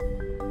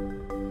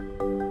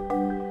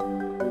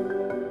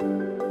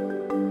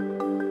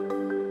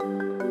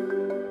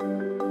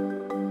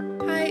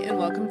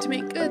welcome to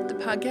Make Good, the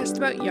podcast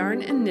about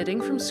yarn and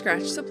knitting from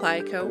Scratch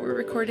Supply Co. We're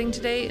recording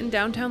today in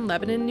downtown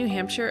Lebanon, New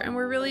Hampshire, and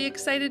we're really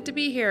excited to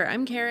be here.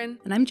 I'm Karen.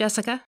 And I'm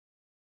Jessica.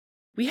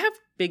 We have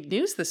big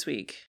news this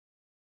week.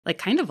 Like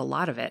kind of a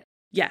lot of it.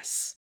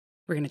 Yes.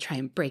 We're going to try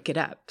and break it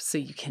up so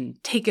you can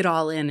take it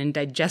all in and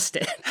digest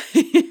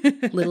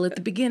it. Little at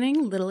the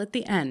beginning, little at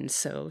the end.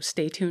 So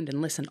stay tuned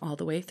and listen all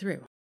the way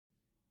through.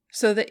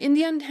 So the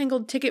India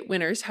Untangled ticket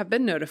winners have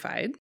been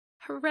notified.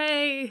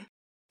 Hooray!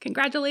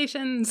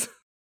 Congratulations!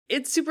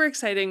 It's super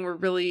exciting. We're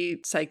really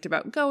psyched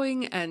about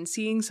going and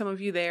seeing some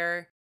of you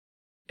there.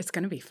 It's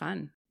going to be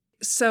fun.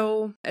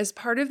 So as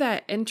part of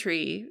that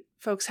entry,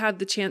 folks had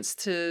the chance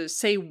to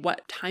say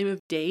what time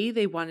of day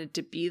they wanted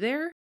to be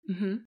there.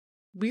 Mm-hmm.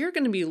 We are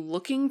going to be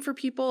looking for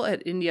people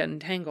at India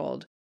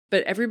Untangled,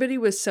 but everybody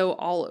was so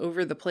all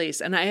over the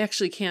place. And I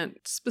actually can't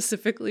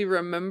specifically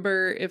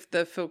remember if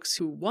the folks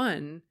who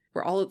won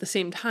were all at the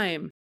same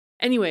time.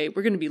 Anyway,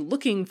 we're going to be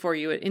looking for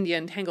you at India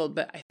Untangled,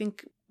 but I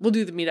think we'll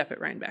do the meetup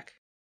at Rhinebeck.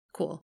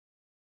 Cool.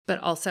 But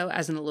also,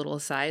 as a little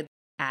aside,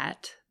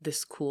 at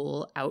this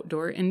cool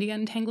outdoor India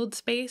Untangled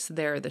space,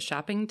 there are the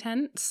shopping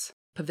tents,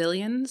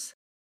 pavilions,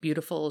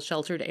 beautiful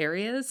sheltered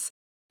areas,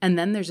 and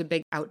then there's a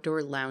big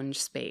outdoor lounge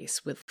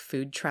space with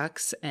food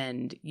trucks,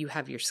 and you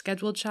have your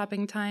scheduled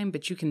shopping time,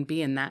 but you can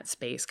be in that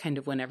space kind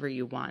of whenever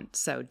you want.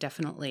 So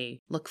definitely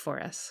look for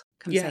us.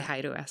 Come say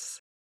hi to us.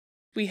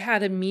 We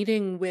had a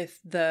meeting with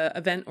the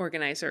event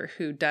organizer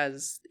who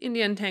does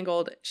India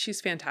Untangled.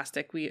 She's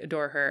fantastic. We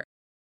adore her.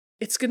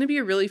 It's going to be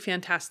a really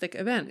fantastic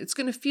event. It's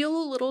going to feel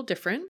a little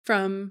different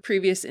from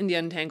previous India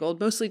Untangled,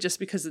 mostly just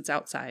because it's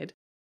outside.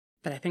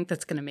 But I think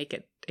that's going to make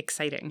it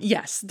exciting.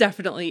 Yes,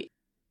 definitely.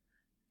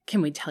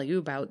 Can we tell you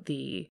about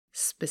the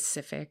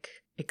specific,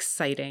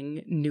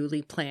 exciting,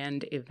 newly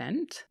planned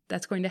event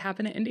that's going to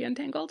happen at India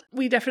Untangled?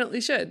 We definitely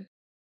should.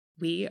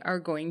 We are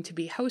going to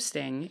be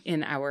hosting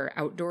in our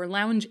outdoor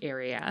lounge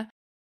area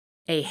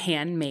a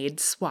handmade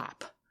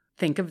swap.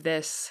 Think of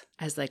this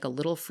as like a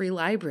little free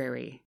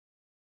library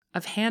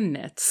of hand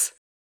knits.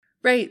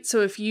 Right. So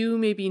if you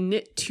maybe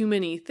knit too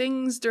many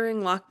things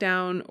during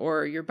lockdown,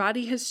 or your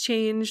body has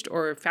changed,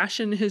 or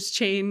fashion has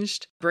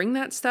changed, bring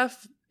that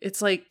stuff.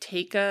 It's like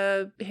take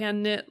a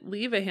hand knit,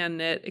 leave a hand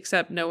knit,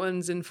 except no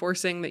one's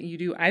enforcing that you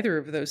do either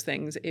of those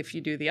things if you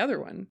do the other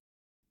one.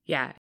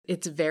 Yeah,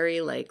 it's very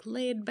like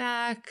laid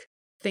back.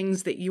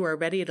 Things that you are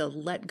ready to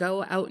let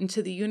go out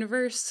into the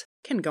universe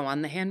can go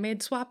on the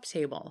handmade swap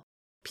table.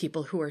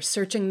 People who are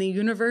searching the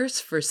universe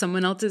for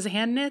someone else's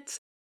hand knits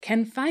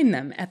can find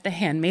them at the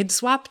handmade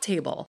swap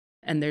table.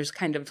 And there's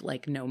kind of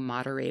like no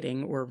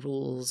moderating or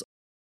rules.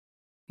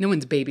 No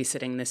one's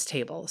babysitting this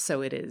table,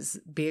 so it is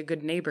be a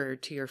good neighbor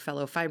to your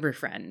fellow fiber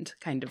friend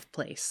kind of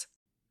place.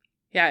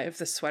 Yeah, if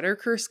the sweater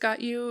curse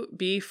got you,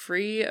 be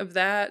free of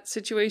that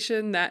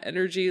situation, that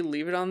energy,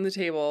 leave it on the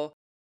table.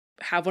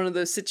 Have one of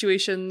those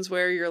situations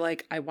where you're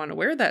like, I want to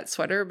wear that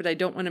sweater, but I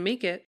don't want to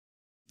make it.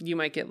 You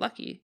might get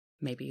lucky.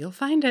 Maybe you'll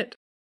find it.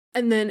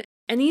 And then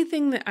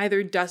anything that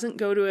either doesn't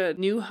go to a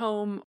new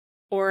home,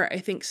 or I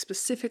think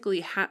specifically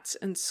hats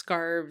and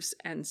scarves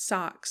and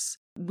socks,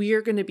 we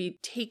are going to be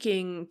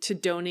taking to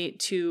donate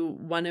to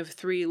one of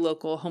 3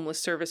 local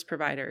homeless service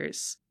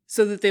providers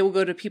so that they will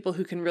go to people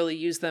who can really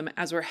use them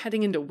as we're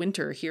heading into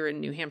winter here in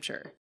New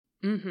Hampshire.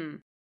 Mm-hmm.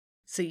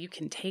 So you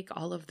can take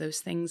all of those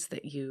things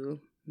that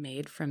you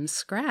made from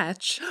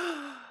scratch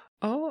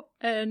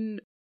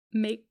and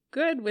make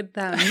good with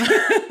them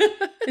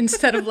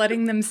instead of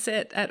letting them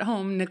sit at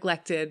home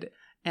neglected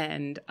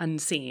and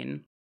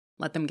unseen.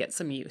 Let them get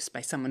some use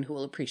by someone who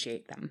will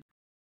appreciate them.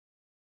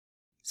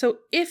 So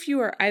if you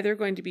are either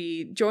going to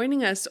be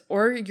joining us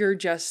or you're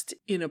just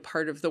in a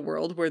part of the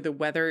world where the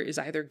weather is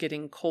either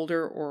getting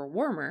colder or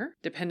warmer,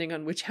 depending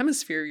on which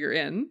hemisphere you're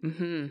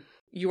in,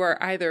 you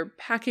are either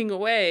packing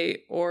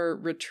away or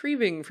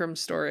retrieving from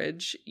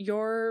storage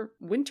your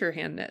winter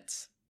hand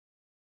knits.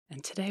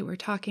 And today we're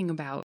talking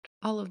about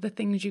all of the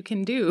things you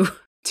can do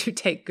to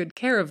take good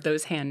care of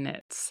those hand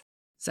knits.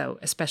 So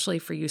especially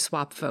for you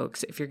swap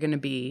folks, if you're going to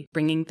be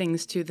bringing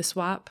things to the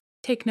swap,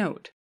 take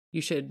note.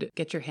 You should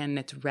get your hand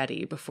knits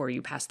ready before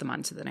you pass them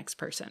on to the next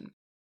person.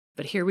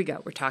 But here we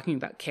go. We're talking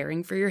about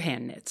caring for your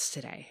hand knits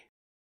today.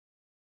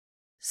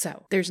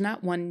 So there's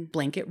not one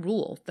blanket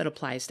rule that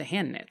applies to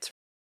hand knits.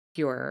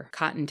 Your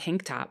cotton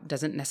tank top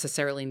doesn't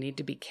necessarily need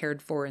to be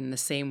cared for in the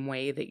same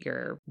way that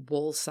your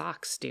wool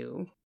socks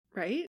do.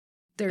 Right?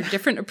 There are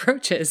different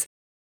approaches.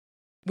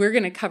 We're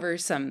going to cover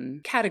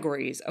some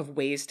categories of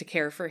ways to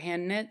care for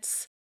hand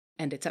knits,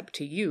 and it's up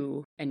to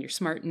you and your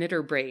smart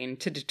knitter brain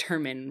to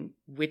determine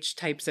which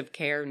types of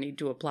care need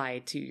to apply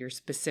to your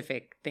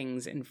specific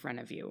things in front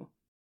of you.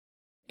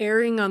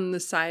 Erring on the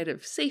side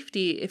of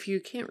safety, if you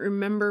can't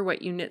remember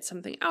what you knit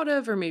something out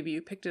of, or maybe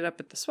you picked it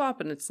up at the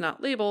swap and it's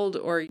not labeled,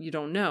 or you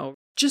don't know,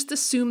 just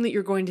assume that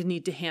you're going to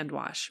need to hand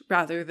wash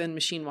rather than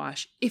machine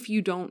wash if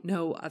you don't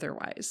know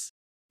otherwise.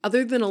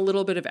 Other than a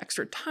little bit of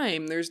extra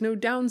time, there's no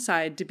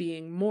downside to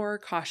being more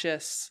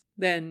cautious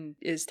than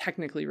is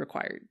technically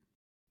required.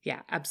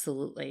 Yeah,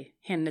 absolutely.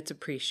 Hand knits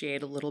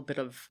appreciate a little bit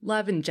of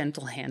love and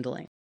gentle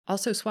handling.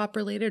 Also swap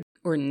related,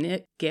 or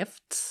knit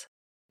gifts.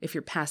 If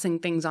you're passing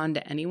things on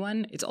to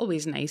anyone, it's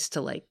always nice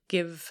to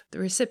give the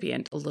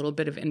recipient a little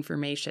bit of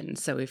information.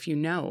 So if you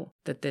know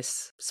that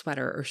this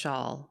sweater or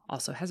shawl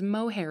also has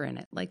mohair in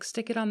it,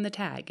 stick it on the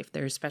tag. If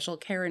there's special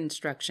care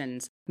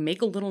instructions,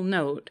 make a little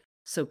note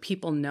so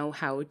people know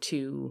how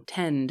to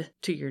tend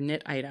to your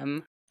knit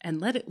item and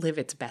let it live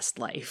its best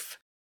life.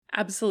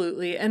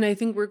 Absolutely. And I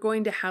think we're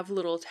going to have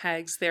little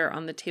tags there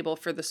on the table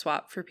for the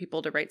swap for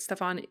people to write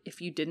stuff on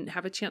if you didn't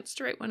have a chance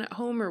to write one at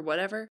home or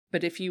whatever.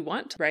 But if you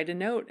want to write a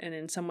note and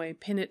in some way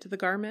pin it to the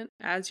garment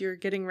as you're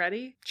getting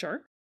ready,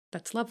 sure.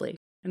 That's lovely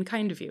and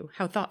kind of you.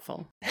 How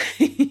thoughtful.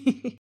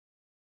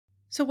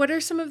 So what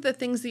are some of the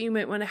things that you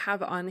might want to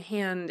have on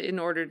hand in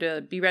order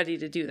to be ready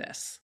to do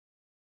this?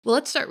 Well,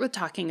 let's start with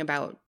talking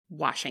about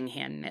washing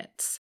hand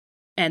knits.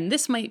 And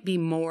this might be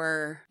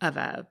more of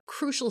a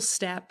crucial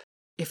step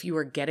if you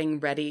are getting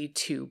ready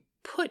to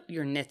put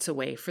your knits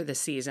away for the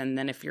season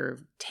than if you're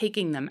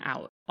taking them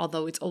out.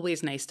 Although it's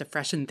always nice to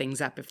freshen things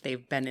up if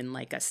they've been in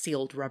a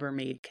sealed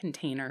Rubbermaid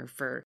container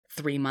for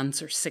 3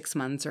 months or 6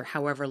 months or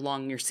however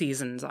long your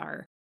seasons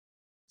are.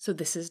 So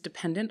this is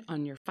dependent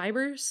on your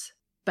fibers,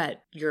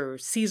 but your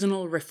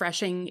seasonal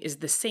refreshing is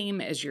the same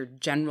as your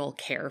general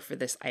care for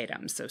this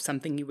item. So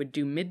something you would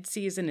do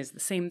mid-season is the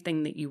same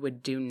thing that you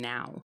would do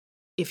now.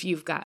 If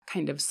you've got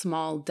kind of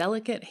small,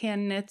 delicate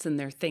hand knits and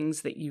they're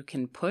things that you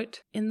can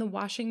put in the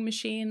washing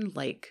machine,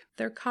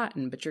 they're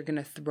cotton, but you're going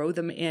to throw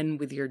them in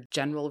with your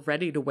general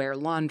ready-to-wear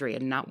laundry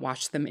and not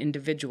wash them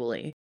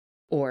individually.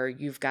 Or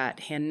you've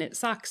got hand knit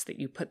socks that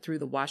you put through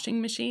the washing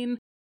machine.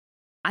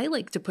 I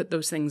like to put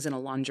those things in a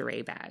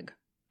lingerie bag.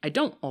 I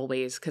don't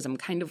always because I'm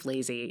kind of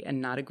lazy and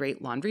not a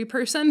great laundry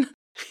person,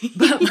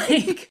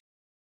 but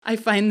I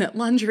find that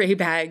lingerie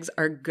bags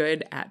are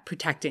good at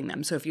protecting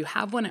them. So if you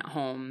have one at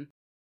home,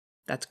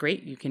 that's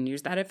great. You can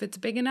use that if it's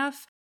big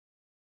enough.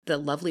 The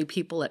lovely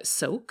people at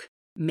Soak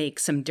make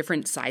some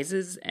different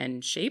sizes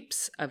and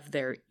shapes of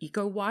their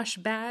Eco Wash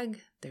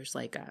bag. There's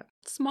a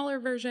smaller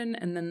version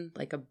and then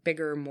a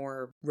bigger,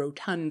 more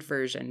rotund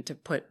version to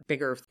put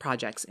bigger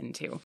projects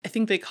into. I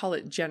think they call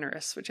it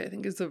generous, which I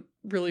think is a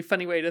really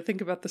funny way to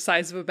think about the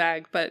size of a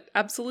bag, but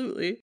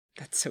absolutely.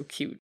 That's so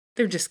cute.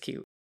 They're just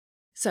cute.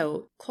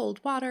 So cold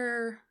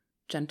water,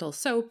 gentle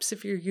soaps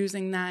if you're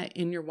using that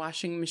in your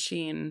washing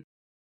machine.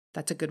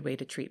 That's a good way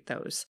to treat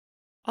those.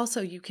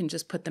 Also, you can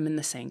just put them in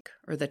the sink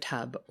or the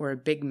tub or a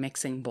big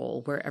mixing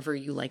bowl wherever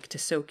you like to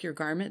soak your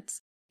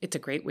garments. It's a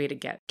great way to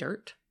get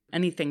dirt,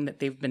 anything that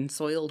they've been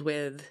soiled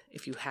with.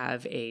 If you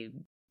have a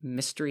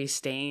mystery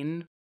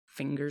stain,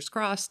 fingers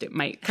crossed, it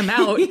might come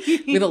out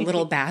with a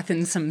little bath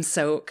and some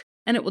soak.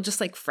 And it will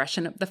just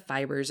freshen up the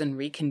fibers and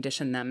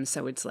recondition them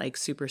so it's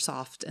super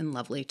soft and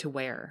lovely to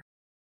wear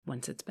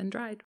once it's been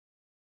dried.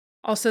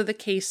 Also the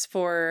case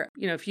for,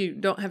 if you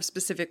don't have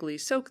specifically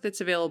soak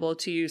that's available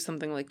to you,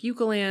 something like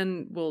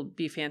Eucalan will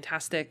be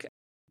fantastic.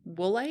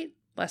 Woolite,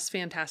 less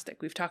fantastic.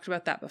 We've talked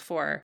about that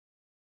before.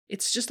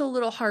 It's just a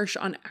little harsh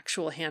on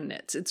actual hand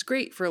knits. It's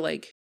great for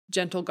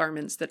gentle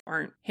garments that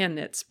aren't hand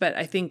knits, but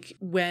I think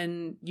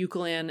when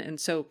Eucalan and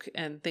Soak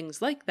and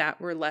things like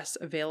that were less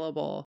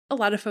available, a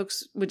lot of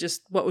folks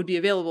what would be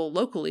available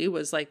locally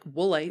was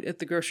Woolite at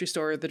the grocery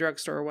store or the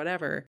drugstore or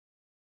whatever.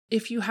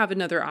 If you have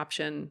another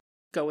option,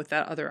 go with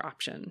that other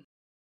option.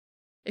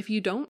 If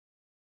you don't,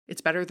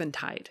 it's better than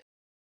Tide.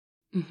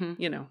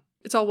 Mm-hmm.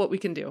 It's all what we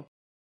can do.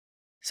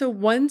 So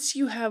once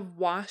you have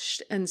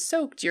washed and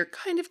soaked, you're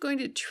kind of going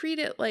to treat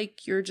it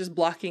like you're just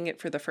blocking it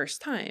for the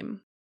first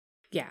time.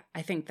 Yeah,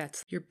 I think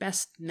that's your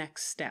best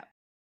next step.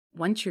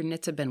 Once your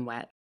knits have been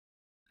wet,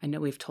 I know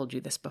we've told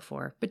you this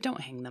before, but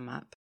don't hang them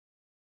up.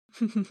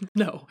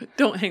 No,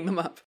 don't hang them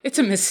up. It's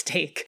a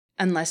mistake.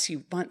 Unless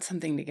you want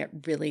something to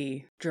get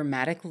really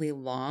dramatically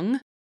long,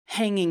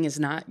 hanging is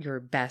not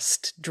your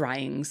best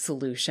drying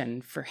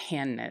solution for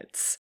hand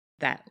knits.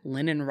 That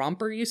linen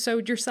romper you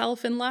sewed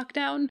yourself in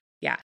lockdown,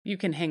 yeah, you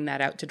can hang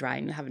that out to dry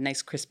and have a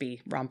nice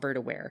crispy romper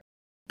to wear.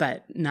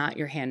 But not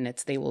your hand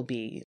knits. They will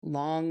be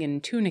long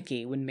and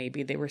tunicky when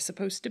maybe they were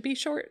supposed to be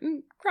short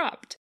and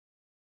cropped.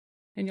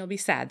 And you'll be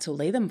sad, so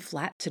lay them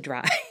flat to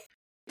dry.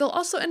 They'll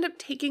also end up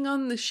taking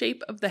on the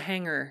shape of the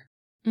hanger.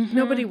 Mm-hmm.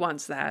 Nobody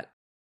wants that.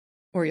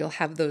 Or you'll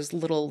have those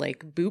little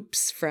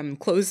boops from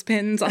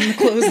clothespins on the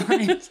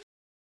clothesline.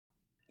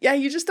 Yeah,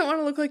 you just don't want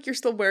to look like you're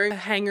still wearing a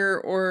hanger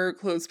or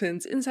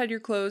clothespins inside your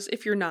clothes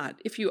if you're not.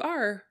 If you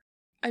are,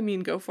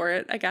 go for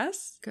it, I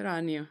guess. Good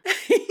on you.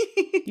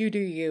 You do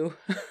you.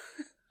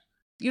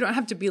 You don't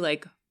have to be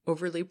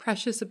overly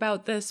precious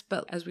about this,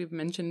 but as we've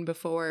mentioned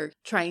before,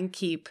 try and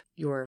keep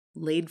your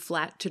laid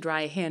flat to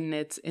dry hand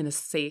knits in a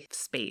safe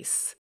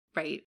space.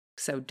 Right.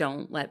 So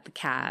don't let the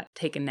cat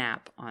take a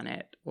nap on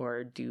it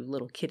or do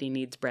little kitty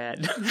needs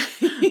bread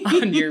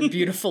on your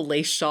beautiful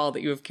lace shawl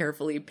that you have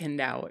carefully pinned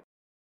out,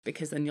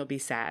 because then you'll be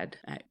sad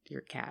at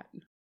your cat.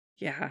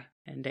 Yeah.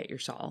 And at your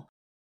shawl.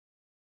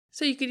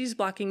 So you could use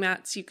blocking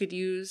mats, you could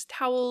use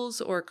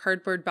towels or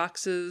cardboard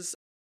boxes.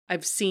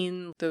 I've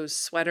seen those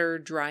sweater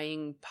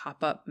drying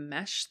pop-up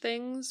mesh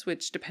things,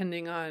 which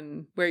depending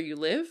on where you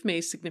live may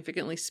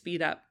significantly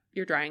speed up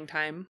your drying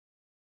time.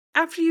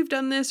 after you've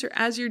done this, or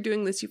as you're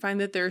doing this, you find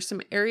that there are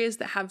some areas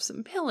that have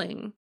some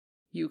pilling.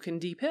 You can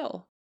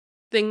depill.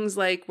 Things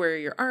like where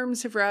your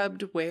arms have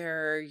rubbed,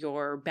 where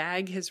your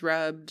bag has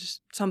rubbed,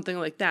 something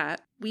like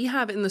that. We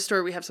have in the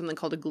store, we have something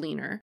called a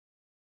gleaner.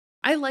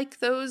 I like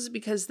those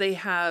because they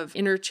have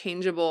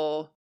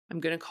interchangeable,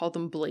 I'm going to call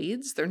them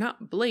blades. They're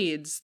not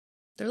blades.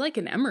 They're like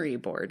an emery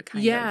board,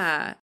 kind of.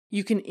 Yeah.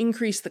 You can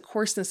increase the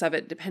coarseness of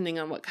it depending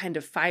on what kind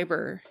of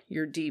fiber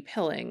you're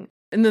depilling.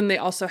 And then they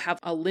also have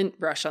a lint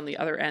brush on the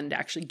other end to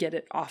actually get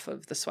it off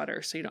of the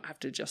sweater, so you don't have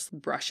to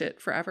just brush it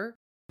forever.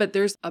 But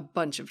there's a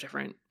bunch of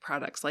different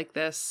products like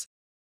this.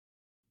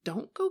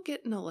 Don't go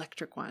get an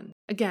electric one.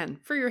 Again,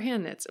 for your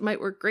hand knits, it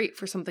might work great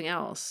for something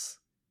else.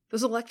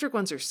 Those electric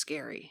ones are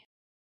scary.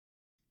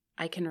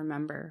 I can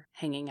remember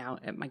hanging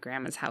out at my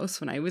grandma's house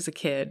when I was a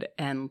kid,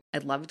 and I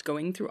loved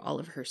going through all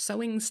of her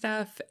sewing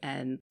stuff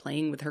and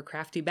playing with her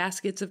crafty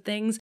baskets of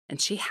things. And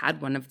she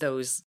had one of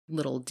those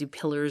little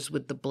depillers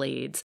with the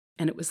blades,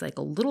 and it was like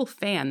a little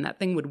fan. That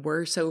thing would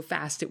whir so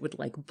fast it would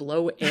like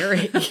blow air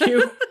at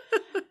you.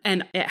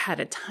 And it had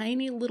a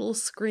tiny little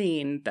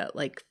screen that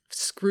like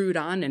screwed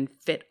on and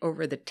fit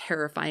over the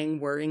terrifying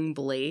whirring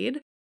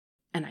blade.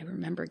 And I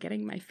remember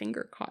getting my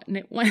finger caught in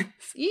it once.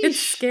 It's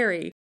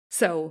scary.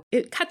 So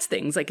it cuts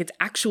things, like it's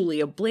actually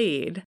a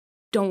blade.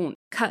 Don't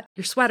cut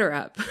your sweater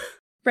up.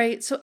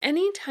 Right. So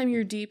anytime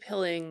you're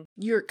depilling,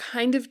 you're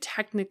kind of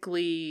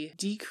technically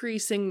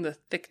decreasing the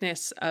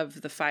thickness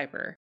of the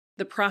fiber.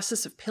 The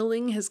process of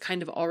pilling has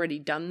kind of already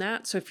done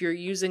that. So if you're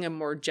using a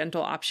more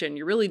gentle option,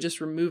 you're really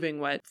just removing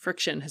what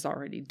friction has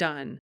already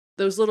done.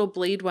 Those little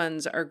blade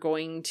ones are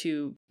going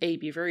to, A,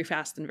 be very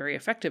fast and very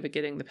effective at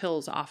getting the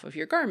pills off of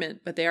your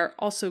garment, but they are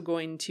also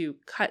going to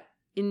cut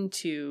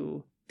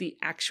into the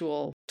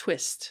actual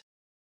twist.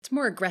 It's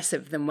more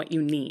aggressive than what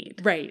you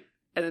need. Right.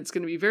 And it's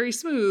going to be very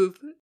smooth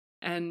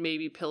and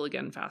maybe pill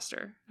again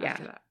faster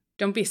after that.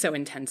 Don't be so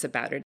intense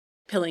about it.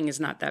 Pilling is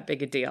not that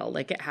big a deal.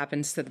 Like, it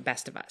happens to the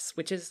best of us,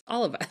 which is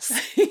all of us.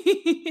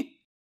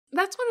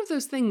 That's one of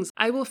those things.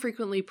 I will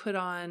frequently put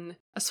on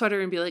a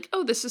sweater and be like,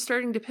 oh, this is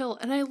starting to pill.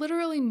 And I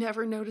literally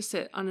never notice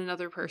it on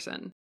another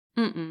person.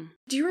 Mm-mm.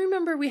 Do you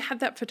remember we had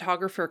that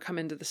photographer come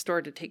into the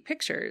store to take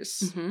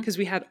pictures? Because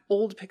we had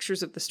old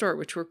pictures of the store,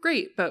 which were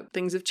great, but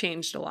things have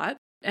changed a lot.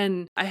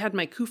 And I had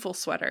my Kufel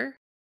sweater.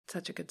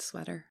 Such a good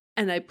sweater.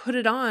 And I put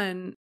it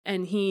on,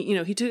 and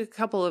he took a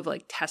couple of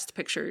like test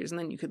pictures, and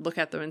then you could look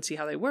at them and see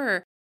how they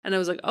were. And I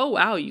was like, oh,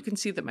 wow, you can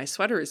see that my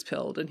sweater is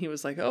pilled. And he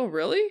was like, oh,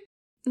 really?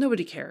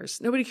 Nobody cares.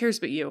 Nobody cares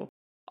but you.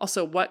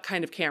 Also, what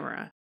kind of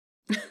camera?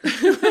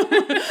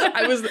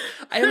 I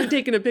haven't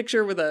taken a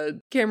picture with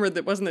a camera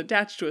that wasn't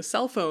attached to a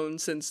cell phone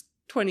since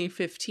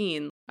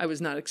 2015. I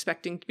was not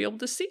expecting to be able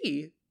to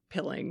see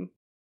pilling.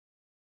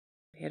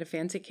 He had a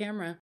fancy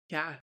camera.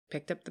 Yeah.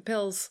 Picked up the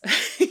pills.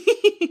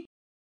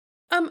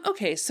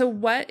 Okay, so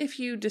what if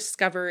you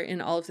discover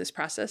in all of this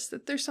process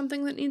that there's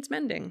something that needs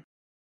mending?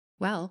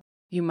 Well,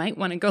 you might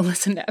want to go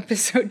listen to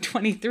episode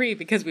 23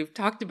 because we've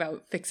talked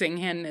about fixing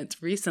hand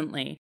knits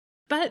recently.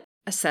 But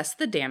assess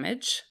the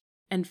damage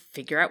and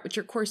figure out what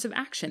your course of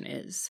action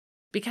is.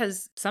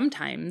 Because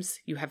sometimes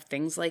you have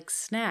things like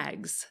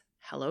snags,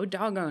 hello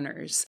dog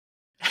owners,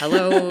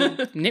 hello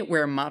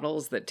knitwear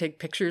models that take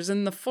pictures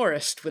in the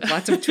forest with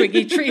lots of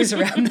twiggy trees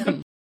around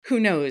them. Who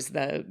knows,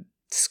 the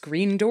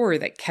screen door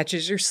that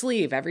catches your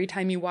sleeve every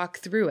time you walk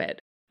through it.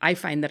 I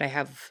find that I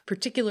have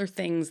particular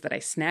things that I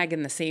snag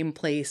in the same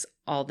place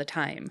all the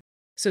time.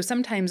 So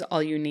sometimes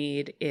all you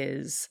need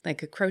is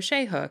like a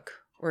crochet hook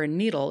or a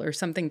needle or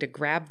something to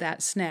grab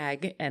that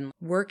snag and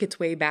work its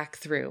way back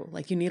through.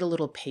 Like, you need a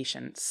little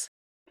patience.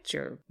 It's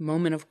your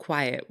moment of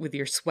quiet with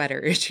your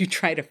sweater as you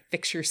try to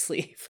fix your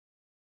sleeve.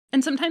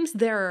 And sometimes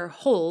there are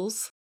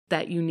holes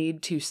that you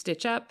need to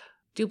stitch up,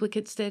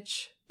 duplicate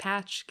stitch,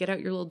 patch, get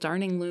out your little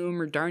darning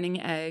loom or darning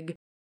egg,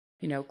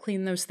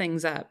 clean those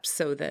things up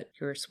so that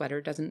your sweater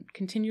doesn't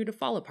continue to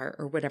fall apart,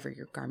 or whatever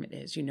your garment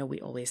is.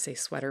 We always say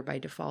sweater by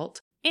default.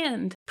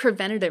 And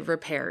preventative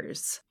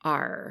repairs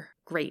are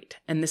great.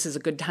 And this is a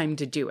good time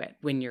to do it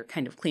when you're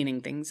kind of cleaning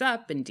things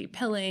up and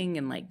depilling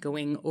and like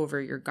going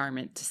over your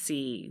garment to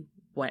see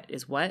what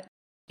is what.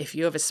 If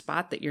you have a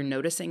spot that you're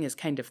noticing is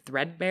kind of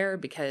threadbare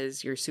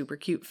because your super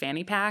cute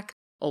fanny pack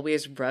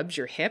always rubs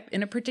your hip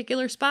in a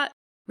particular spot,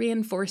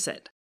 reinforce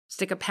it.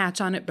 Stick a patch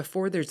on it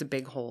before there's a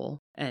big hole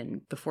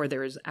and before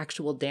there is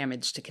actual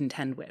damage to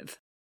contend with.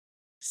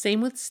 Same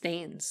with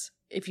stains.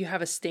 If you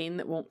have a stain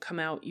that won't come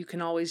out, you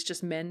can always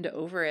just mend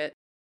over it.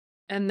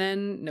 And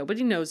then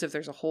nobody knows if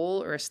there's a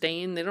hole or a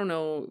stain. They don't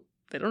know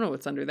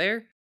what's under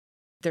there.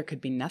 There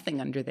could be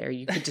nothing under there.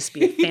 You could just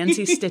be a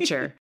fancy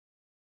stitcher.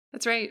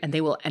 That's right. And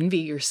they will envy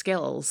your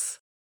skills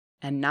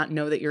and not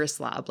know that you're a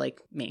slob like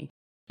me.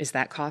 Is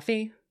that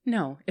coffee?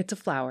 No, it's a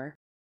flower.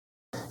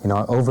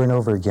 Over and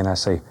over again I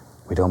say,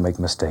 we don't make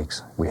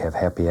mistakes. We have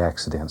happy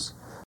accidents.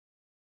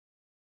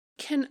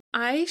 Can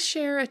I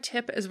share a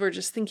tip as we're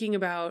just thinking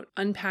about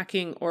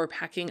unpacking or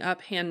packing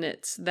up hand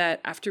knits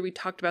that after we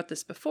talked about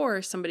this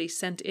before, somebody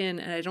sent in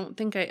and I don't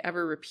think I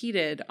ever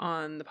repeated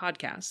on the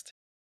podcast?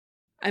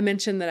 I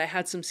mentioned that I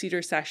had some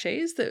cedar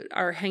sachets that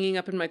are hanging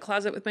up in my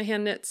closet with my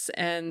hand knits,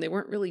 and they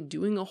weren't really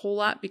doing a whole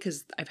lot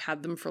because I've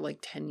had them for like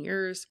 10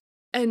 years.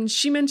 And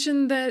she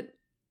mentioned that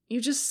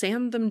you just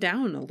sand them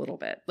down a little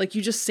bit. Like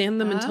you just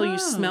sand them until you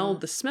smell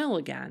the smell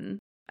again.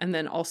 And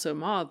then also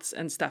moths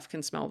and stuff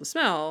can smell the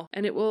smell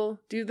and it will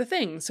do the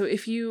thing. So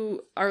if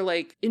you are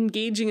like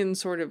engaging in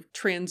sort of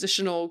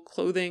transitional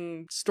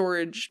clothing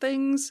storage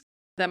things,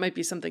 that might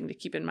be something to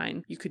keep in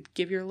mind. You could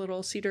give your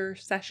little cedar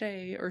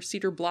sachet or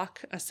cedar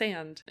block a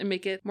sand and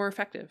make it more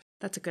effective.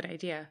 That's a good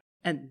idea.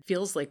 And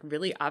feels like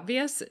really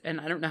obvious.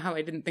 And I don't know how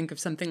I didn't think of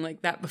something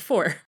like that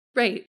before.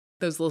 Right.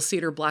 Those little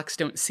cedar blocks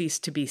don't cease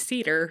to be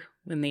cedar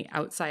when the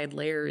outside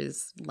layer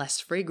is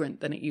less fragrant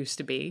than it used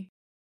to be.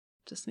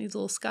 Just needs a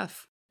little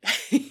scuff.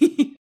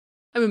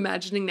 I'm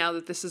imagining now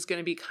that this is going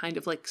to be kind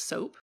of like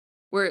soap,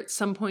 where at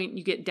some point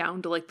you get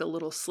down to like the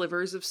little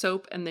slivers of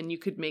soap and then you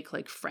could make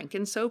like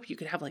Franken soap. You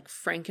could have like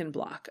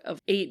Frankenblock of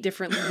 8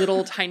 different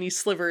little tiny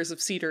slivers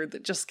of cedar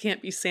that just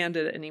can't be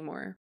sanded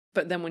anymore.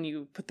 But then when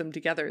you put them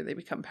together, they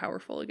become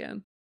powerful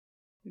again.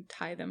 You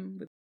tie them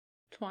with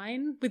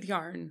twine, with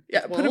yarn.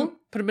 Yeah, put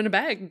them in a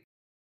bag.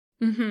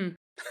 Mm-hmm.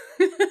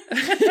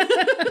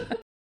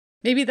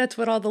 Maybe that's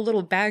what all the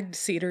little bagged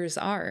cedars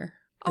are.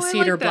 The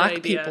cedar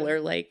block people are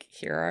like,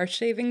 here are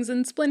shavings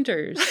and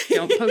splinters.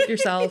 Don't poke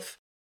yourself.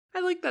 I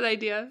like that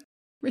idea.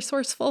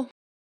 Resourceful.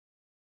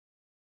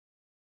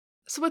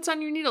 So what's on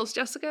your needles,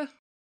 Jessica?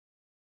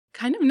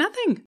 Kind of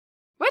nothing.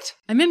 What?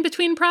 I'm in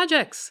between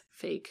projects.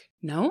 Fake.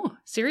 No,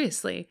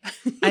 seriously.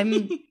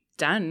 I'm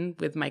done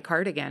with my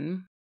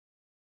cardigan.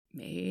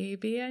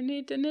 Maybe I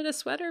need to knit a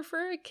sweater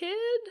for a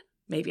kid?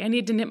 Maybe I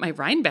need to knit my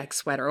Rhinebeck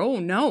sweater. Oh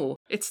no.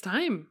 It's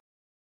time.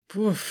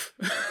 Poof.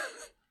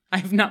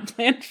 I've not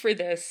planned for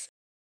this.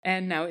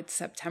 And now it's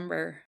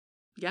September.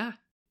 Yeah.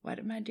 What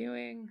am I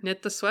doing?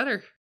 Knit the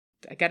sweater.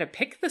 I gotta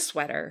pick the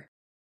sweater.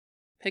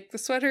 Pick the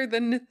sweater,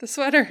 then knit the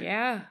sweater.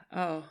 Yeah.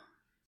 Oh.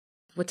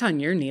 What's on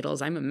your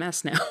needles? I'm a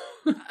mess now.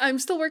 I'm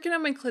still working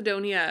on my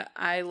Cladonia.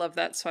 I love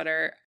that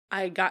sweater.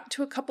 I got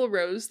to a couple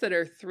rows that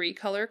are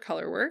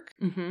 3-color work.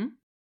 Mm-hmm.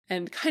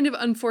 And kind of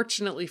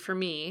unfortunately for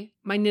me,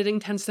 my knitting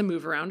tends to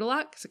move around a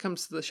lot because it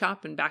comes to the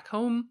shop and back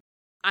home.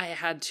 I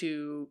had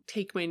to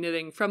take my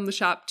knitting from the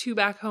shop to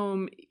back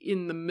home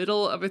in the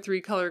middle of a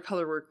 3-color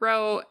work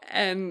row,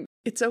 and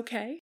it's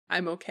okay.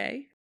 I'm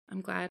okay.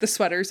 I'm glad. The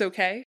sweater's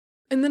okay.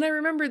 And then I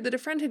remembered that a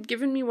friend had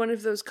given me one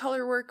of those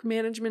colorwork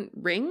management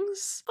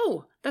rings.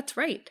 Oh, that's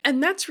right.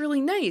 And that's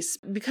really nice.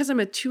 Because I'm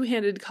a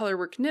 2-handed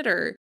colorwork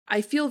knitter,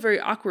 I feel very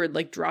awkward,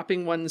 like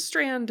dropping one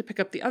strand to pick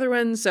up the other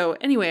one. So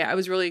anyway, I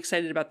was really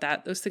excited about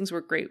that. Those things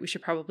work great. We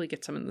should probably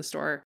get some in the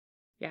store.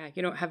 Yeah,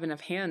 you don't have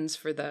enough hands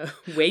for the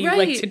way you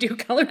like to do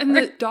color work. And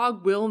the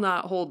dog will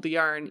not hold the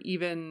yarn,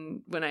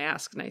 even when I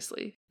ask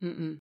nicely.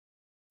 Mm-mm.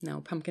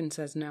 No, Pumpkin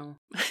says no.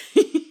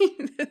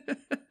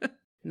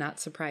 Not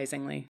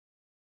surprisingly.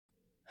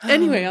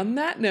 Anyway, on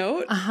that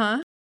note,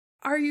 uh-huh.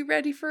 Are you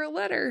ready for a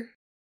letter?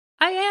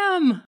 I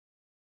am.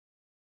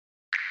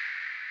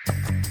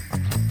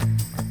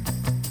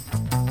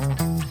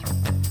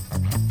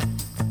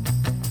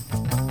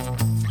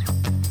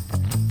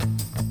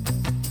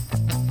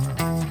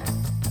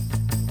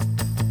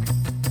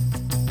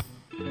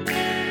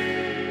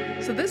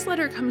 So this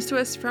letter comes to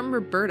us from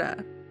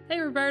Roberta. Hey,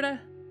 Roberta.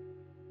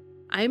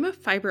 I am a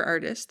fiber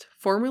artist,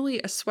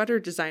 formerly a sweater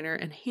designer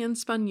and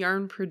hand-spun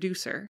yarn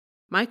producer.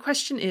 My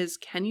question is,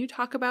 can you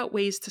talk about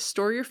ways to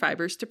store your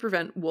fibers to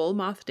prevent wool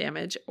moth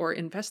damage or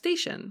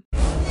infestation?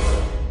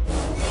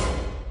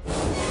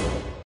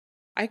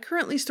 I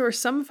currently store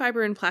some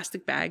fiber in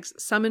plastic bags,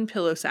 some in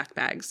pillow sack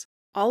bags.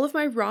 All of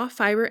my raw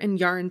fiber and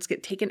yarns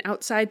get taken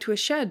outside to a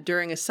shed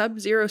during a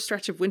sub-zero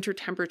stretch of winter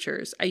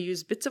temperatures. I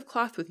use bits of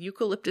cloth with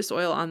eucalyptus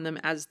oil on them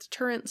as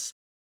deterrents.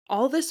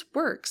 All this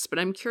works, but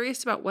I'm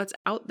curious about what's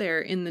out there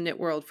in the knit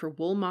world for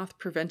wool moth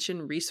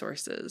prevention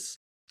resources.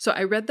 So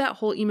I read that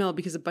whole email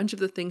because a bunch of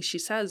the things she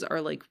says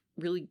are like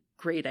really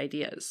great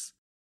ideas.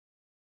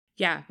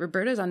 Yeah,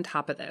 Roberta's on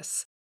top of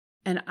this.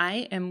 And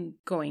I am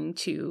going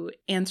to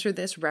answer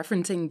this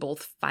referencing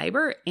both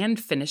fiber and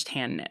finished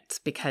hand knits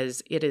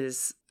because it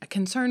is a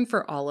concern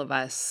for all of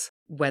us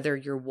whether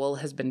your wool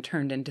has been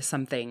turned into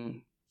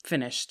something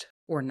finished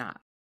or not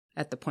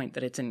at the point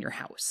that it's in your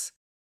house.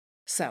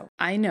 So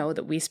I know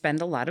that we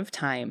spend a lot of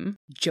time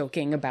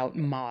joking about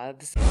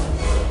moths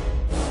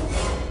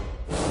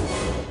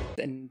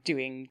and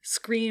doing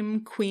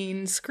scream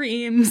queen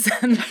screams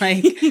and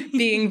like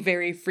being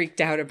very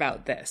freaked out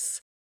about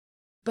this.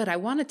 But I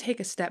want to take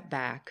a step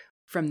back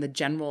from the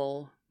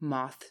general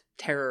moth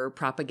terror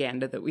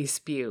propaganda that we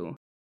spew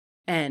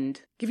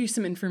and give you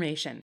some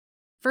information.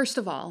 First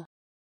of all,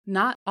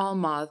 not all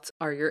moths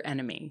are your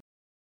enemy,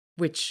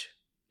 which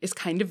is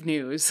kind of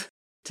news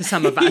to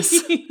some of us.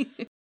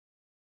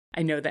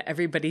 I know that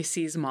everybody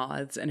sees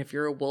moths, and if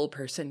you're a wool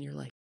person, you're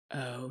like,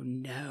 oh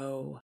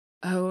no,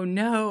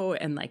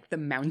 and like the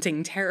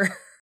mounting terror.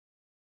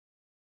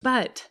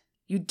 But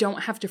you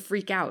don't have to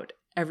freak out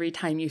every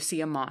time you see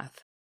a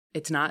moth.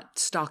 It's not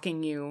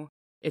stalking you.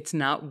 It's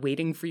not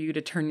waiting for you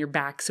to turn your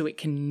back so it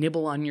can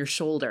nibble on your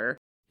shoulder.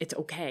 It's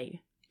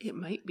okay. It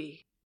might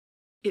be.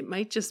 It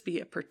might just be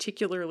a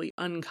particularly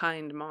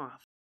unkind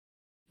moth.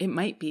 It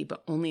might be,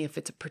 but only if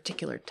it's a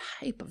particular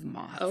type of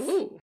moth.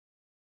 Oh.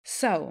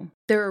 So,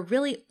 there are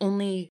really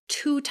only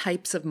 2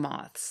 types of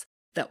moths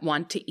that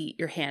want to eat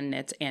your hand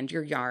knits and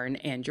your yarn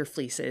and your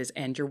fleeces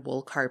and your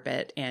wool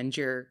carpet and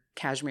your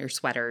cashmere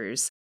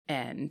sweaters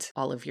and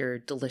all of your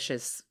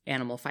delicious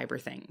animal fiber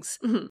things.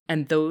 Mm-hmm.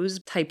 And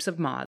those types of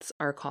moths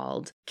are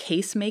called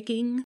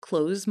case-making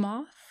clothes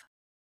moth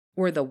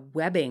or the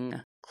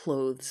webbing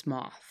clothes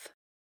moth.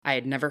 I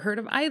had never heard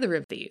of either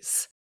of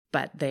these,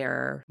 but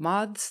they're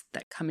moths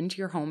that come into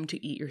your home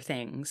to eat your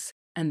things,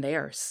 and they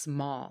are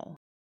small.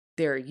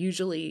 They're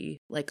usually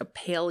like a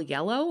pale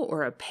yellow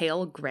or a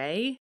pale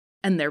gray,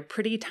 and they're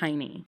pretty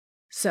tiny.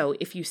 So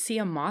if you see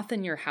a moth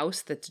in your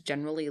house that's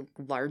generally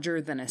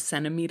larger than a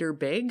centimeter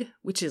big,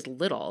 which is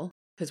little,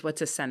 because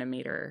what's a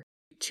centimeter?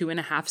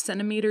 2.5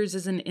 centimeters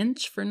is an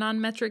inch for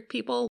non-metric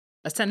people.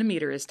 A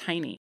centimeter is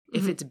tiny.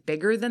 If it's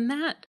bigger than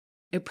that,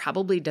 it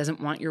probably doesn't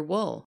want your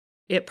wool.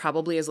 It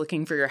probably is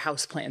looking for your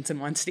houseplants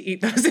and wants to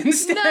eat those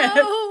instead.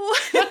 No!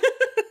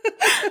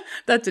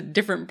 That's a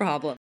different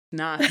problem,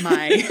 not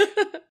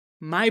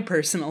my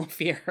personal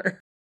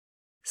fear.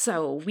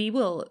 So we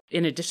will,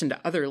 in addition to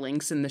other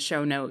links in the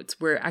show notes,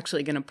 we're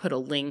actually going to put a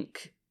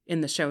link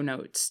in the show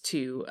notes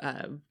to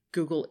a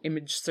Google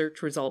image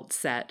search results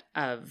set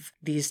of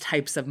these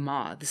types of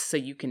moths. So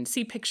you can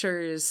see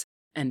pictures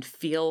and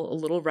feel a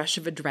little rush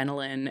of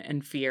adrenaline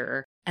and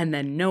fear, and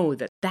then know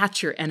that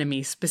that's your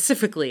enemy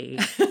specifically,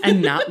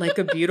 and not like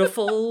a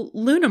beautiful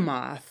Luna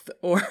moth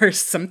or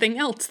something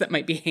else that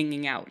might be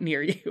hanging out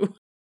near you.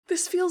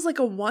 This feels like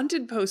a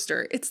wanted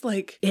poster. It's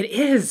like, It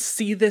is.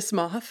 see this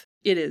moth?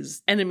 It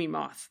is enemy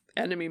moth.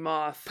 Enemy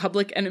moth.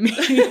 Public enemy.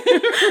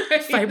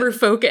 Fiber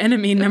folk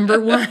enemy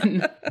number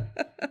 1.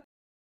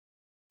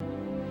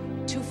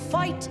 To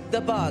fight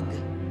the bug,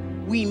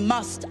 we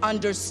must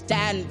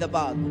understand the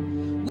bug.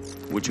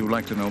 Would you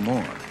like to know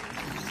more?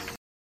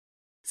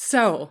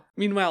 So,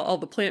 meanwhile, all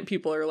the plant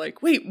people are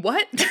like, wait,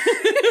 what?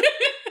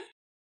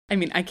 I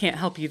mean, I can't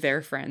help you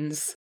there,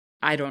 friends.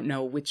 I don't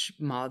know which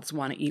moths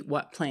want to eat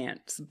what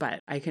plants, but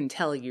I can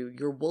tell you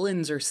your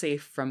woolens are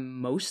safe from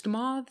most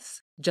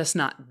moths, just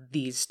not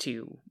these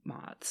 2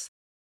 moths.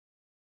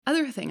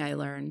 Other thing I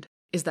learned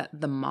is that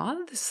the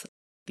moths,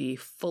 the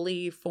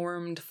fully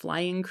formed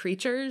flying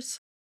creatures,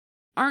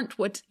 aren't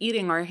what's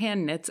eating our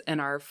hand knits and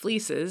our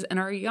fleeces and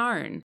our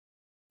yarn.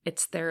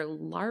 It's their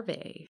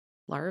larvae.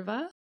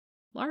 Larva?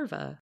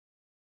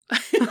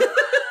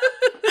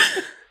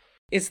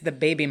 It's the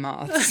baby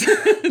moths.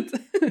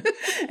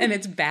 And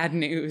it's bad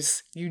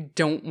news. You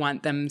don't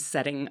want them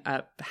setting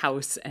up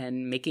house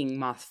and making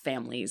moth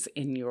families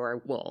in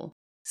your wool.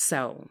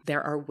 So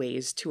there are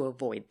ways to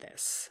avoid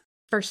this.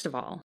 First of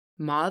all,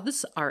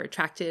 moths are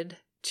attracted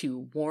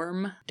to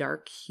warm,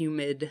 dark,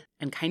 humid,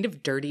 and kind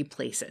of dirty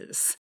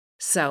places.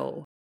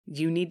 So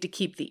you need to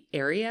keep the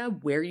area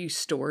where you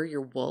store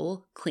your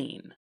wool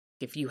clean.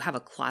 If you have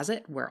a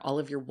closet where all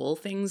of your wool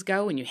things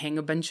go and you hang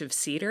a bunch of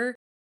cedar,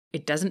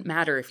 it doesn't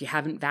matter if you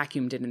haven't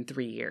vacuumed it in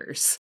 3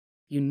 years.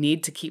 You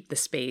need to keep the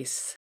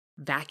space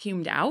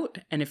vacuumed out.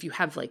 And if you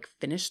have like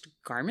finished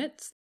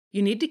garments,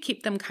 you need to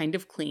keep them kind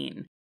of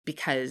clean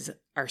because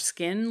our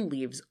skin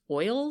leaves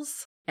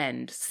oils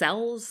and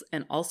cells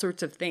and all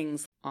sorts of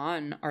things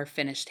on our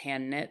finished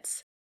hand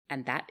knits.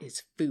 And that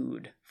is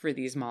food for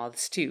these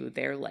moths too.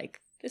 They're like,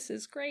 this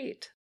is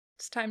great.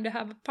 It's time to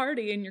have a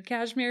party in your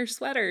cashmere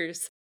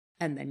sweaters.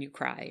 And then you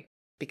cry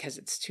because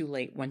it's too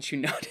late once you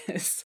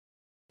notice.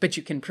 But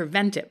you can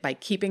prevent it by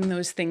keeping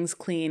those things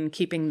clean,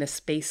 keeping the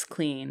space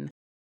clean.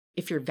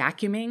 If you're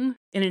vacuuming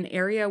in an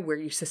area where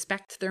you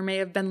suspect there may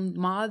have been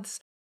moths,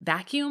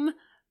 vacuum,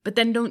 but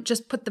then don't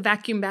just put the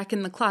vacuum back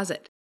in the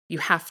closet. You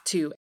have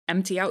to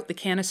empty out the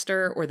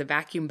canister or the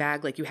vacuum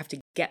bag, like you have to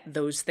get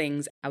those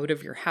things out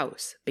of your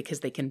house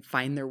because they can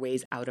find their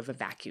ways out of a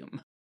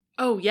vacuum.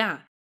 Oh, yeah.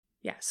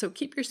 Yeah, so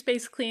keep your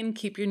space clean,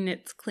 keep your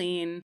knits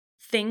clean.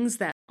 Things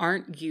that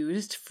aren't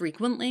used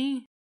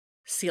frequently,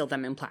 seal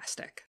them in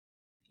plastic.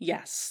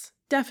 Yes,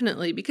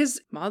 definitely, because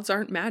moths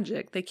aren't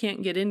magic. They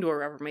can't get into a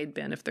Rubbermaid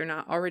bin if they're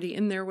not already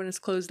in there when it's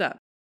closed up.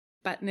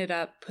 Button it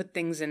up, put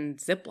things in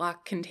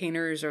Ziploc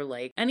containers or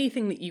like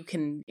anything that you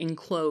can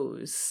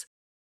enclose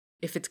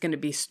if it's going to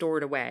be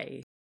stored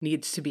away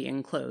needs to be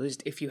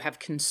enclosed if you have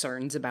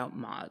concerns about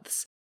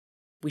moths.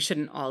 We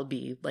shouldn't all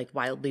be like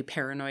wildly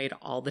paranoid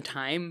all the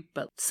time,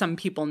 but some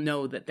people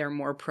know that they're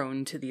more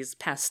prone to these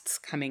pests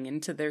coming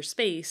into their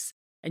space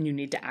and you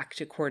need to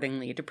act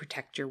accordingly to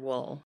protect your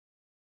wool.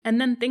 And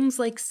then things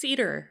like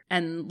cedar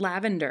and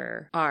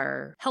lavender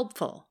are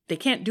helpful. They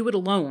can't do it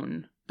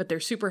alone, but they're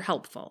super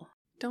helpful.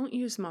 Don't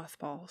use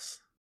mothballs.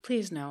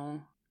 Please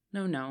no.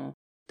 No.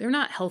 They're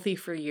not healthy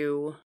for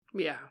you.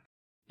 Yeah.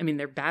 I mean,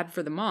 they're bad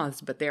for the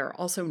moths, but they are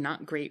also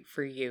not great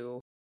for you.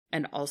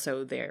 And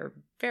also they're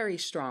very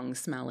strong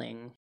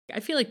smelling. I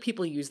feel like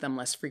people use them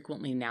less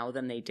frequently now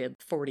than they did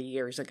 40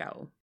 years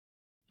ago.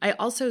 I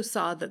also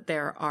saw that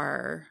there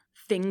are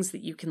things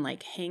that you can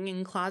like hang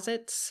in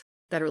closets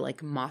that are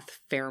like moth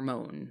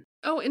pheromone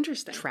Oh,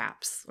 interesting.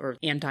 traps or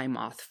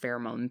anti-moth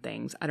pheromone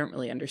things. I don't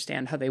really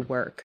understand how they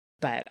work,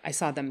 but I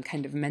saw them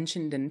kind of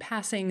mentioned in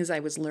passing as I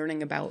was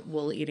learning about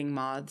wool-eating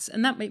moths,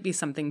 and that might be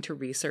something to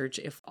research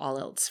if all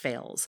else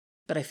fails.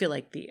 But I feel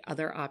like the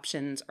other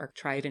options are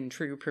tried and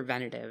true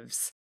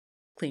preventatives.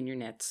 Clean your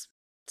knits,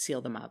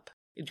 seal them up,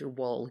 your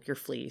wool, your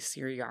fleece,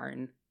 your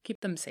yarn.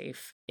 Keep them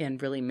safe in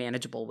really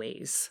manageable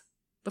ways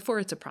before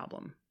it's a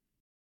problem.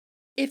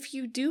 If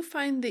you do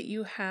find that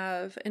you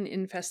have an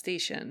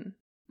infestation,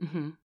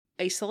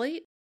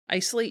 isolate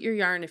your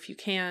yarn if you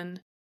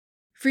can.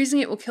 Freezing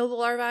it will kill the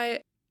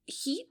larvae.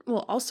 Heat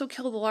will also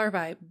kill the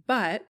larvae,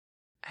 but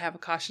I have a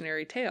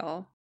cautionary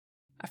tale.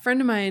 A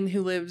friend of mine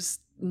who lives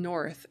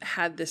north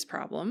had this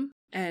problem,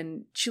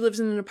 and she lives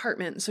in an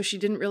apartment, so she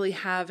didn't really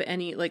have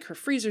any, like, her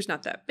freezer's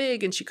not that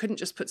big, and she couldn't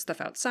just put stuff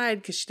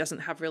outside because she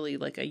doesn't have really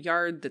like a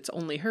yard that's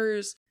only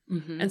hers.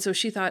 And so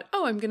she thought,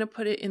 oh, I'm going to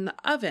put it in the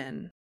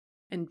oven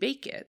and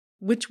bake it,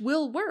 which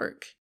will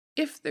work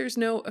if there's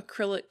no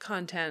acrylic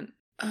content.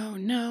 Oh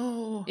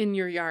no. In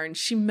your yarn.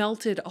 She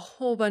melted a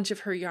whole bunch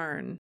of her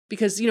yarn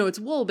because, it's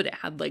wool, but it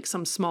had like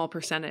some small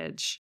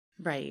percentage.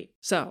 Right.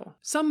 So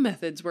some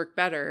methods work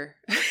better.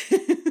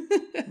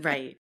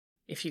 Right.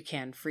 If you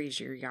can freeze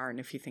your yarn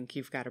if you think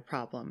you've got a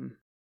problem.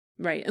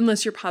 Right.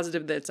 Unless you're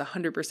positive that it's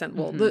 100%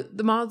 wool.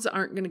 The moths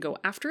aren't going to go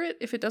after it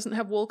if it doesn't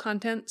have wool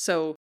content.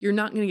 So you're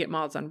not going to get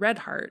moths on Red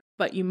Heart,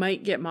 but you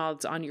might get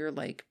moths on your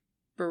like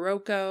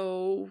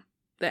Barocco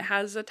that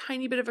has a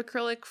tiny bit of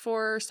acrylic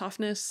for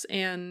softness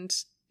and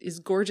is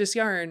gorgeous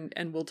yarn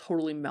and will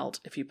totally melt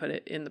if you put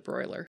it in the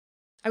broiler.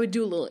 I would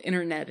do a little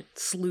internet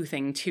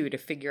sleuthing too to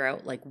figure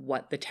out like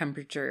what the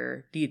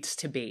temperature needs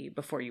to be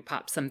before you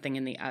pop something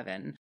in the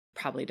oven.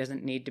 Probably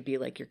doesn't need to be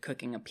like you're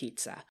cooking a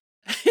pizza.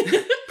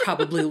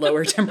 Probably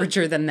lower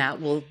temperature than that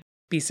will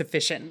be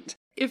sufficient.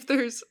 If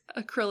there's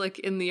acrylic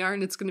in the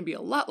yarn, it's going to be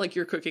a lot like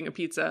you're cooking a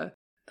pizza.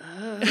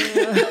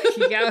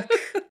 Yuck.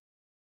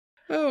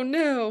 Oh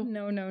no.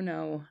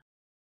 No.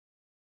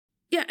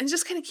 Yeah, and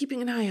just kind of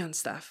keeping an eye on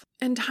stuff.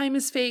 And time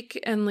is fake,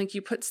 and like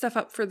you put stuff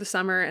up for the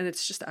summer and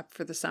it's just up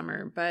for the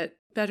summer, but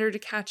better to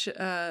catch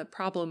a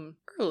problem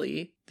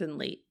early than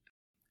late.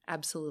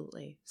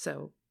 Absolutely.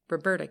 So,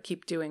 Roberta,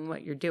 keep doing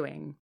what you're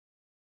doing.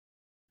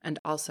 And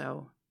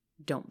also,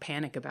 don't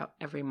panic about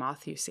every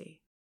moth you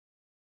see.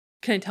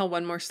 Can I tell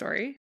one more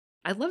story?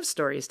 I love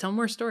stories. Tell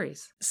more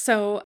stories.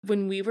 So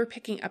when we were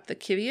picking up the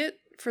Kiviot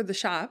for the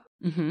shop,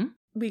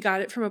 we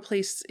got it from a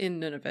place in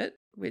Nunavut,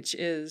 which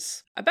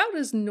is about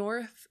as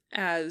north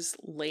as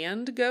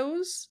land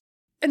goes.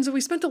 And so we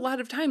spent a lot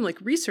of time like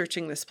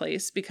researching this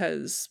place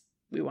because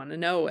we want to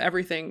know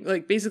everything.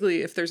 Like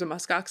basically, if there's a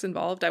muskox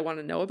involved, I want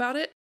to know about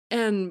it.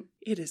 And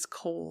it is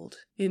cold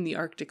in the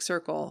Arctic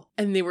Circle.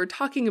 And they were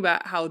talking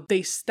about how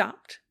they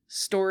stopped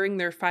storing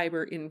their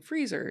fiber in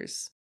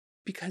freezers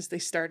because they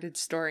started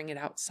storing it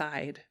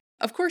outside.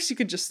 Of course, you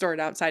could just store it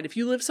outside. If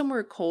you live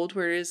somewhere cold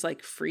where it is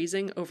like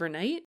freezing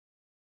overnight,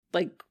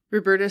 like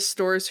Roberta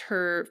stores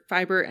her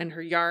fiber and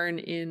her yarn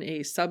in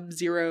a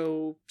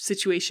sub-zero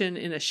situation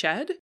in a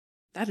shed,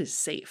 that is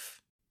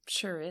safe.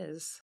 Sure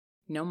is.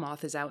 No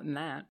moth is out in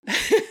that.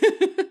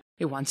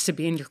 It wants to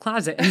be in your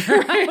closet in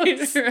your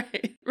house.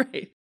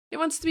 Right. It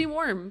wants to be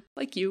warm,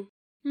 like you.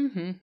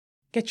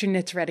 Get your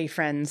knits ready,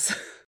 friends.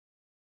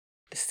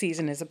 The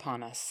season is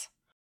upon us.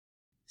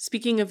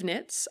 Speaking of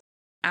knits,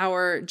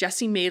 our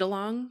Jessie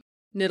Made-Along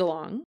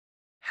knit-along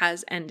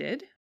has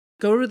ended.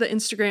 Go to the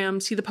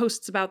Instagram, see the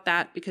posts about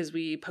that because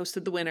we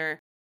posted the winner.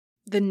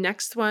 The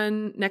next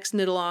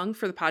knit-along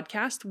for the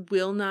podcast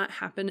will not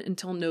happen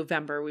until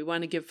November. We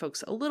want to give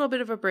folks a little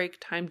bit of a break,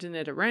 time to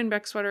knit a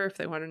Rhinebeck sweater if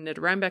they want to knit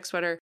a Rhinebeck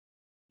sweater.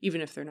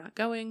 Even if they're not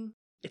going,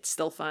 it's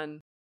still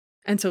fun.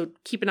 And so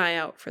keep an eye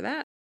out for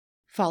that.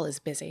 Fall is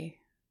busy.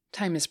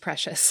 Time is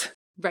precious.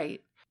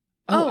 Right.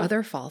 Oh,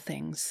 other fall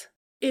things.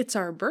 It's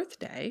our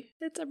birthday.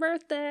 It's a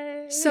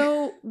birthday.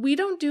 So we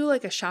don't do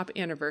like a shop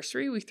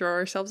anniversary. We throw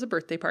ourselves a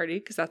birthday party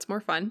because that's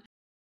more fun.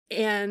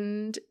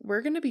 And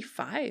we're going to be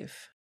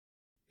 5.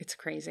 It's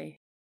crazy.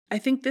 I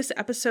think this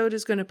episode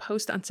is going to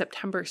post on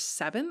September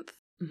 7th.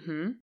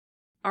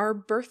 Our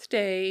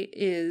birthday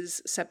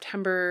is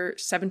September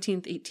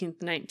 17th,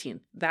 18th,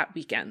 19th, that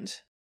weekend.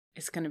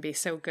 It's going to be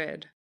so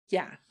good.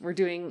 Yeah, we're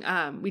doing,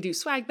 we do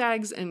swag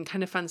bags and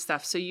kind of fun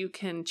stuff. So you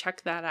can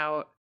check that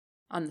out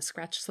on the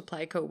Scratch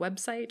Supply Co.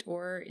 website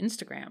or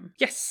Instagram.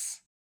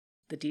 Yes.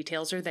 The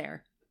details are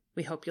there.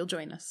 We hope you'll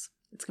join us.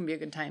 It's going to be a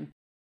good time.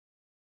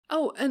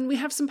 Oh, and we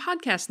have some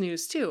podcast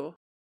news too.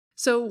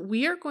 So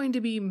we are going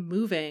to be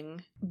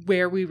moving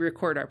where we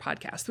record our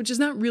podcast, which is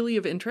not really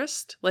of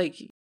interest. Like,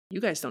 you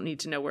guys don't need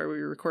to know where we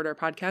record our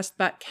podcast,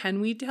 but can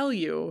we tell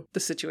you the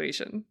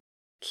situation?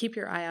 Keep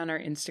your eye on our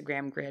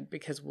Instagram grid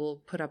because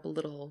we'll put up a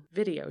little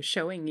video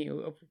showing you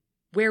of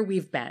where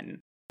we've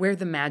been, where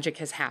the magic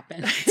has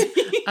happened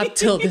up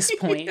till this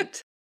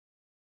point.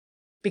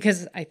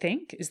 Because I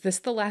think, is this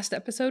the last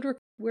episode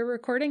we're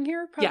recording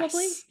here?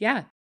 Probably? Yes.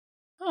 Yeah.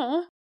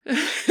 Aw.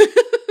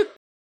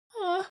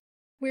 Aw.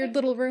 Weird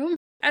little room.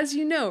 As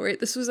you know, right,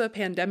 this was a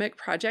pandemic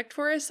project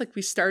for us. Like,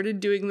 we started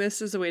doing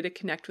this as a way to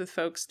connect with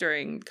folks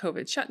during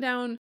COVID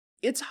shutdown.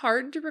 It's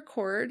hard to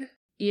record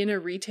in a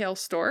retail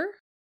store.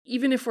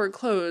 Even if we're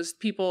closed,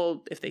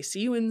 people, if they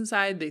see you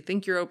inside, they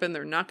think you're open,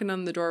 they're knocking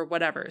on the door,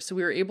 whatever. So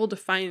we were able to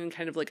find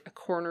kind of like a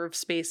corner of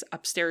space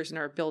upstairs in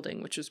our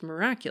building, which was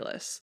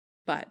miraculous.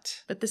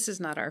 But this is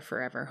not our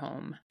forever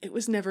home. It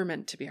was never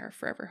meant to be our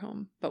forever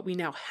home, but we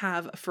now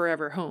have a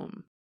forever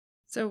home.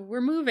 So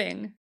we're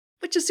moving,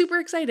 which is super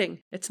exciting.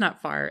 It's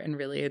not far, and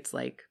really it's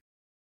like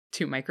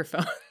 2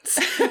 microphones.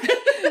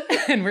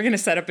 And we're going to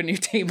set up a new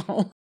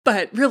table.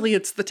 But really,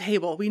 it's the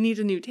table. We need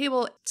a new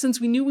table.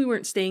 Since we knew we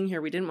weren't staying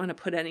here, we didn't want to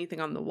put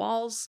anything on the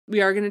walls. We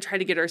are going to try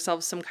to get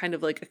ourselves some kind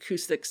of like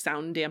acoustic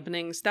sound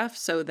dampening stuff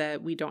so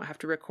that we don't have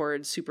to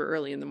record super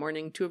early in the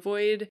morning to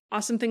avoid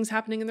awesome things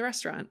happening in the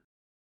restaurant.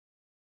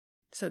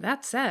 So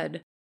that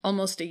said,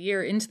 almost a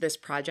year into this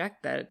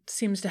project that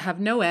seems to have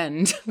no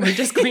end, we're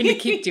just going to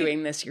keep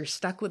doing this. You're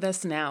stuck with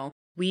us now.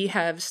 We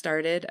have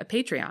started a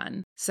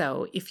Patreon.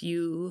 So if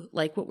you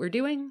like what we're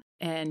doing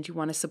and you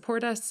want to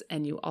support us,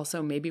 and you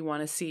also maybe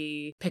want to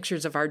see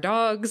pictures of our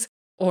dogs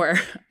or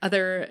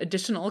other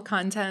additional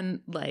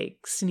content like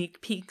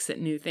sneak peeks at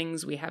new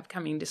things we have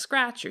coming to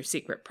Scratch, or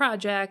secret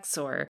projects,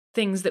 or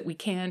things that we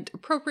can't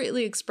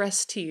appropriately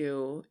express to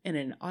you in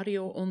an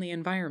audio-only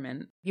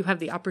environment, you have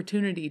the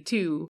opportunity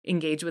to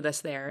engage with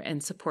us there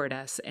and support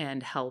us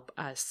and help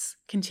us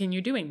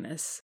continue doing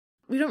this.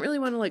 We don't really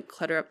want to like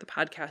clutter up the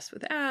podcast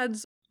with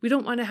ads. We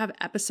don't want to have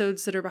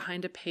episodes that are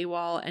behind a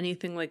paywall,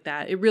 anything like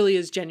that. It really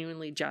is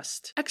genuinely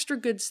just extra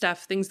good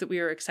stuff, things that we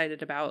are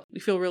excited about. We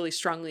feel really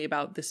strongly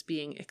about this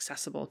being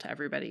accessible to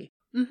everybody.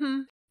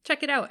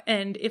 Check it out.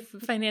 And if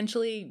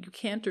financially you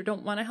can't or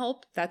don't want to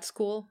help, that's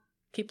cool.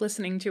 Keep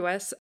listening to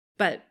us.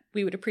 But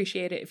we would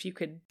appreciate it if you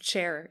could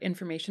share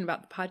information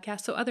about the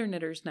podcast so other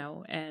knitters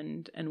know,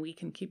 and we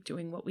can keep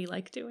doing what we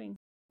like doing,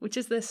 which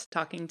is this,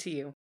 talking to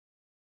you.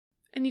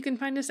 And you can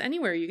find us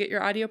anywhere you get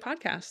your audio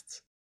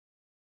podcasts.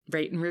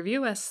 Rate and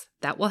review us.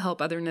 That will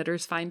help other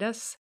knitters find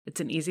us.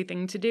 It's an easy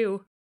thing to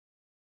do.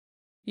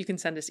 You can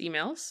send us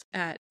emails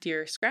at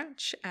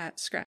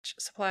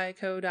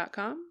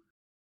dearscratch@scratchsupplyco.com.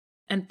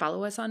 And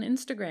follow us on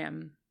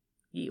Instagram,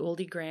 ye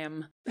olde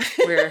gram.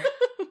 We're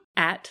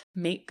at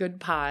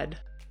MakeGoodPod.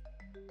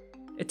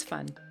 It's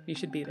fun. You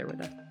should be there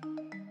with us.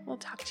 We'll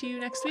talk to you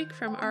next week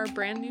from our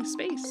brand new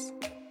space.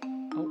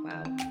 Oh,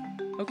 wow.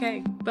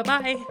 Okay.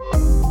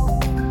 Bye-bye.